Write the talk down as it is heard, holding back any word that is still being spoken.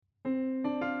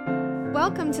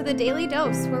Welcome to the Daily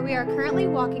Dose, where we are currently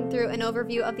walking through an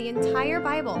overview of the entire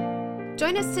Bible.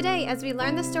 Join us today as we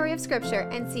learn the story of Scripture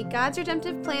and see God's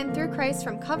redemptive plan through Christ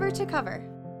from cover to cover.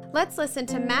 Let's listen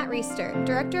to Matt Reisetter,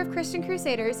 Director of Christian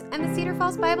Crusaders and the Cedar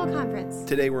Falls Bible Conference.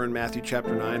 Today we're in Matthew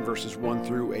chapter 9, verses 1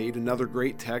 through 8, another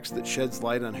great text that sheds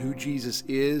light on who Jesus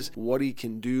is, what he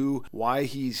can do, why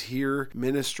he's here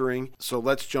ministering. So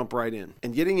let's jump right in.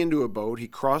 And getting into a boat, he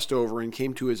crossed over and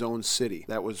came to his own city.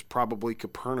 That was probably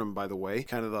Capernaum, by the way,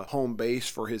 kind of the home base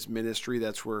for his ministry.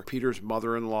 That's where Peter's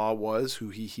mother-in-law was, who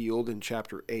he healed in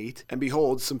chapter 8. And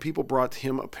behold, some people brought to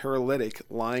him a paralytic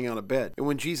lying on a bed. And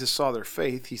when Jesus saw their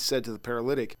faith, he said to the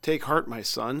paralytic, "Take heart, my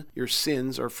son, your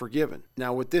sins are forgiven."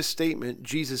 Now, with this statement,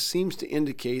 Jesus seems to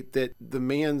indicate that the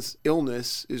man's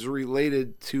illness is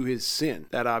related to his sin.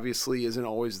 That obviously isn't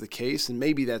always the case, and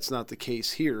maybe that's not the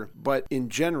case here. But in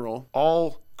general,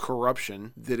 all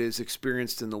corruption that is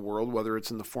experienced in the world, whether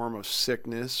it's in the form of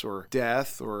sickness or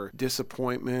death or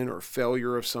disappointment or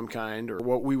failure of some kind or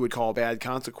what we would call bad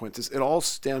consequences, it all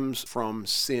stems from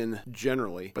sin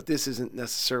generally. But this isn't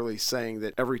necessarily saying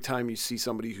that every time you see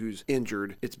somebody who's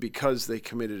injured, it's because they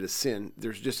committed a sin.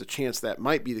 There's just a chance that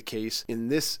might be the case in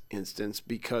this instance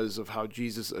because of how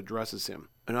Jesus addresses him.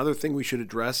 Another thing we should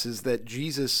address is that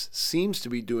Jesus seems to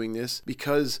be doing this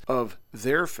because of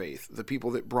their faith, the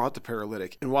people that brought the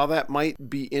paralytic. And while that might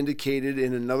be indicated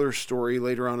in another story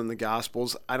later on in the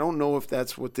Gospels, I don't know if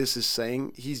that's what this is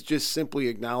saying. He's just simply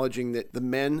acknowledging that the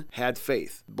men had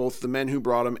faith, both the men who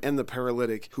brought him and the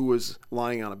paralytic who was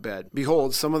lying on a bed.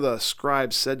 Behold, some of the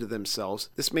scribes said to themselves,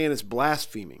 "This man is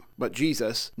blaspheming." But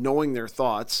Jesus, knowing their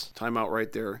thoughts, time out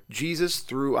right there, Jesus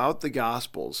throughout the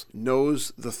Gospels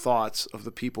knows the thoughts of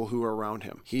the people who are around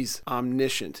him. He's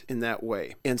omniscient in that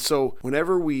way. And so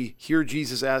whenever we hear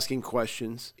Jesus asking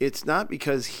questions, it's not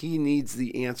because he needs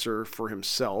the answer for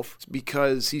himself. It's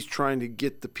because he's trying to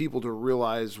get the people to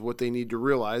realize what they need to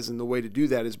realize, and the way to do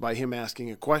that is by him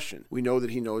asking a question. We know that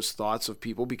he knows thoughts of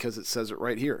people because it says it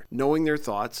right here. Knowing their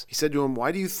thoughts, he said to him,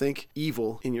 "Why do you think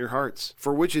evil in your hearts?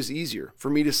 For which is easier,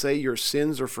 for me to say your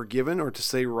sins are forgiven, or to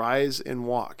say rise and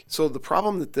walk?" So the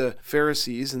problem that the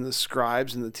Pharisees and the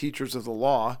scribes and the teachers of the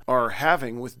law are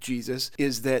having with Jesus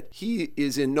is that he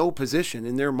is in no position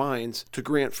in their minds to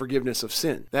grant forgiveness of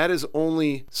sin. That is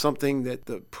only something that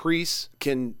the priests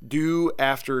can do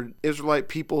after Israelite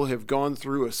people have gone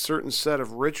through a certain set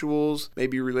of rituals,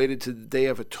 maybe related to the Day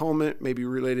of Atonement, maybe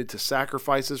related to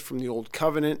sacrifices from the Old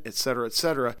Covenant, etc.,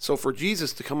 etc. So for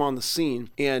Jesus to come on the scene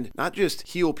and not just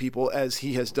heal people as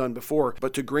he has done before,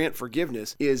 but to grant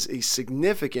forgiveness is a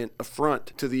significant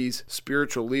affront to these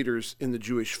spiritual leaders in the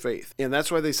Jewish faith. And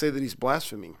that's why they say that he's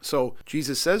blaspheming. So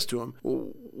Jesus says to him, "Well,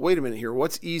 wait a minute here.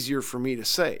 What's easier for me to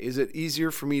say? Is it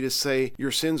easier for me to say your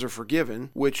sins are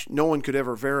forgiven," which no one could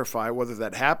ever verify whether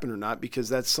that happened or not because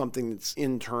that's something that's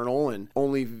internal and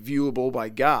only viewable by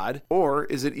God? Or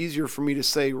is it easier for me to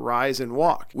say rise and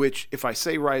walk, which if I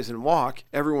say rise and walk,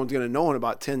 everyone's going to know in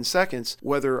about 10 seconds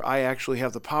whether I actually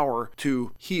have the power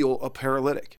to heal a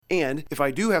paralytic. And if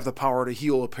I do have the power to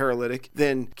heal a paralytic,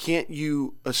 then can't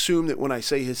you assume that when I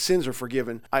say his sins are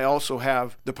forgiven, I also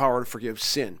have the power to forgive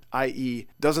sin? I.e.,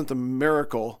 doesn't the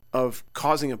miracle of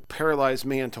causing a paralyzed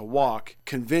man to walk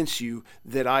convince you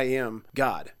that I am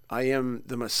God? I am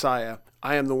the Messiah.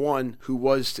 I am the one who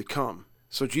was to come.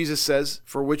 So Jesus says,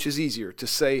 for which is easier, to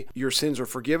say your sins are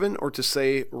forgiven or to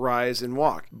say rise and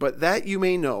walk? But that you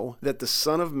may know that the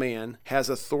Son of Man has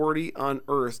authority on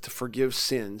earth to forgive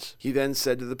sins. He then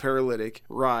said to the paralytic,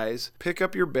 "Rise, pick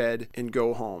up your bed and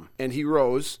go home." And he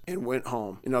rose and went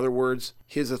home. In other words,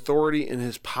 his authority and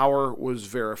his power was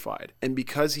verified. And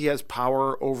because he has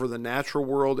power over the natural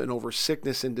world and over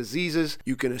sickness and diseases,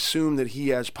 you can assume that he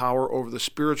has power over the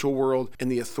spiritual world and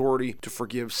the authority to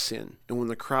forgive sin. And when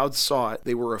the crowd saw it,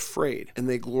 they were afraid, and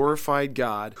they glorified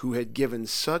God who had given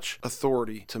such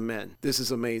authority to men. This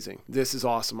is amazing. This is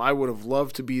awesome. I would have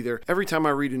loved to be there. Every time I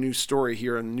read a new story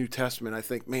here in the New Testament, I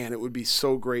think, man, it would be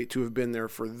so great to have been there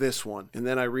for this one. And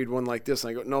then I read one like this, and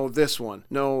I go, no, this one.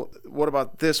 No, what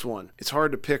about this one? It's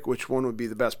hard to pick which one would be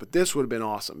the best, but this would have been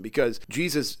awesome because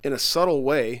Jesus, in a subtle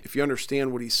way, if you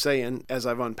understand what he's saying as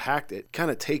I've unpacked it, kind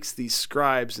of takes these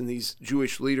scribes and these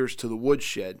Jewish leaders to the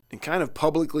woodshed and kind of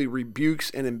publicly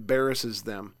rebukes and embarrasses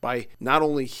them by not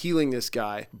only healing this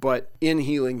guy, but in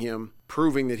healing him,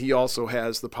 proving that he also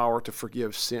has the power to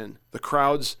forgive sin. The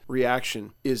crowd's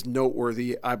reaction is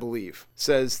noteworthy, I believe. It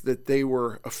says that they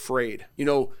were afraid. You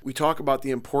know, we talk about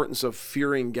the importance of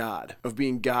fearing God, of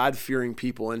being God-fearing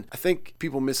people, and I think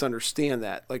people misunderstand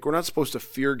that. Like, we're not supposed to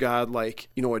fear God like,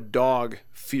 a dog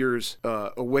fears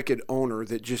a wicked owner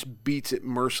that just beats it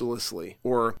mercilessly,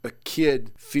 or a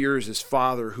kid fears his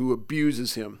father who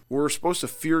abuses him. We're supposed to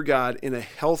fear God in a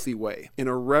healthy way, in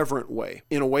a reverent way,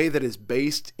 in a way that is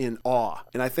based in awe.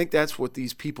 And I think that's what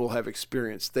these people have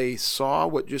experienced. They saw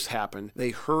what just happened.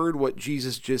 They heard what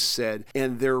Jesus just said,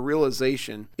 and their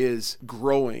realization is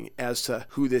growing as to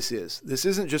who this is. This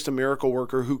isn't just a miracle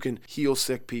worker who can heal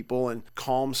sick people and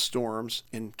calm storms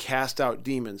and cast out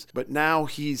demons, but now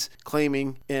he's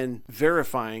claiming and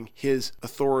verifying his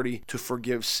authority to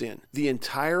forgive sin. The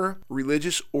entire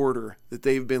religious order that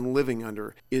they've been living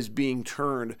under is being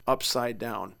turned upside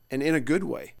down, and in a good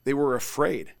way. They were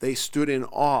afraid. They stood in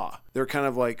awe. They're kind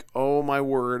of like, oh my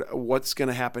word, what's going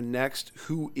to happen next?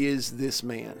 Who is this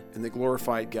man? And they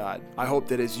glorified God. I hope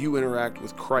that as you interact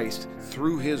with Christ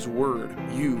through his word,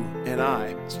 you and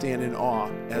I stand in awe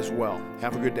as well.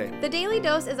 Have a good day. The Daily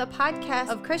Dose is a podcast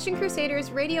of Christian Crusaders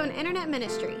radio and internet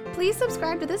ministry. Please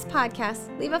subscribe to this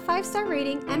podcast, leave a 5-star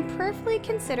rating, and prayerfully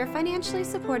consider financially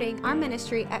supporting our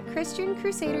ministry at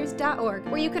ChristianCrusaders.org,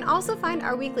 where you can also find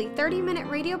our weekly 30-minute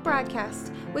radio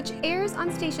broadcast, which airs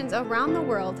on stations around the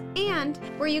world, and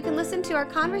where you can listen to our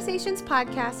Conversations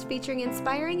podcast featuring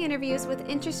inspiring interviews with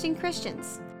interesting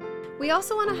Christians. We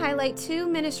also want to highlight 2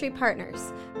 ministry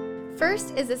partners.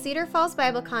 First is the Cedar Falls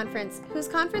Bible Conference, whose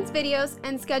conference videos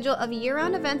and schedule of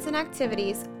year-round events and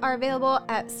activities are available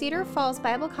at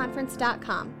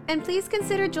cedarfallsbibleconference.com. And please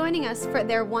consider joining us for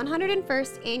their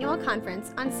 101st annual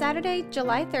conference on Saturday,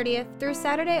 July 30th through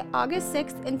Saturday, August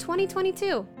 6th in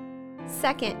 2022.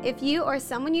 Second, if you or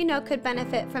someone you know could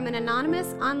benefit from an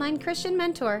anonymous online Christian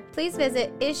mentor, please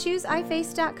visit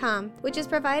issuesiface.com, which is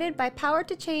provided by Power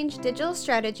to Change Digital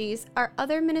Strategies, our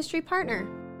other ministry partner.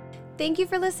 Thank you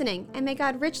for listening, and may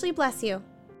God richly bless you.